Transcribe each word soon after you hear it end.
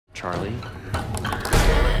Charlie?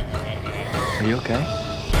 Are you okay?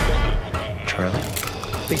 Charlie?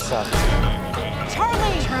 Lisa.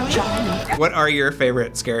 Charlie! What are your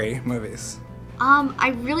favorite scary movies?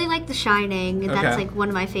 I really like The Shining, and that's like one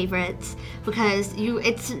of my favorites because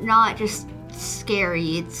it's not just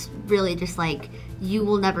scary, it's really just like you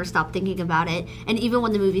will never stop thinking about it, and even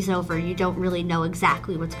when the movie's over you don't really know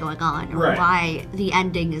exactly what's going on or why the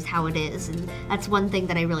ending is how it is, and that's one thing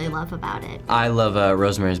that I really love about it. I love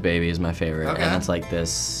Rosemary's Baby is my favorite, and it's like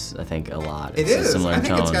this, I think, a lot. It is. I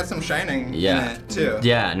think it's got some Shining in it, too.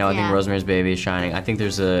 Yeah, no, I think Rosemary's Baby is Shining. I think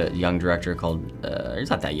there's a young director called,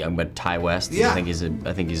 he's not that young, but Ty West. Yeah. I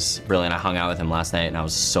think he's brilliant. I hung out with him last night, and I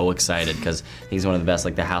was so excited because he's one of the best,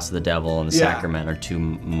 like The House of the Devil and The Sacrament are two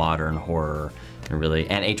modern horror. Really,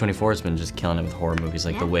 and A24 has been just killing it with horror movies.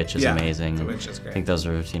 Like The Witch is amazing. The Witch is great. I think those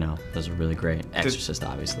are, those are really great. Exorcist,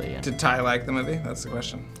 obviously. Did Ty like the movie? That's the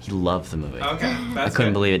question. He loved the movie. Okay, I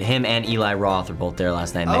couldn't believe it. Him and Eli Roth were both there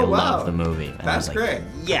last night, and they loved the movie. And that's great.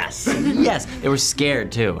 Yes, yes. They were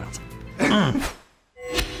scared too.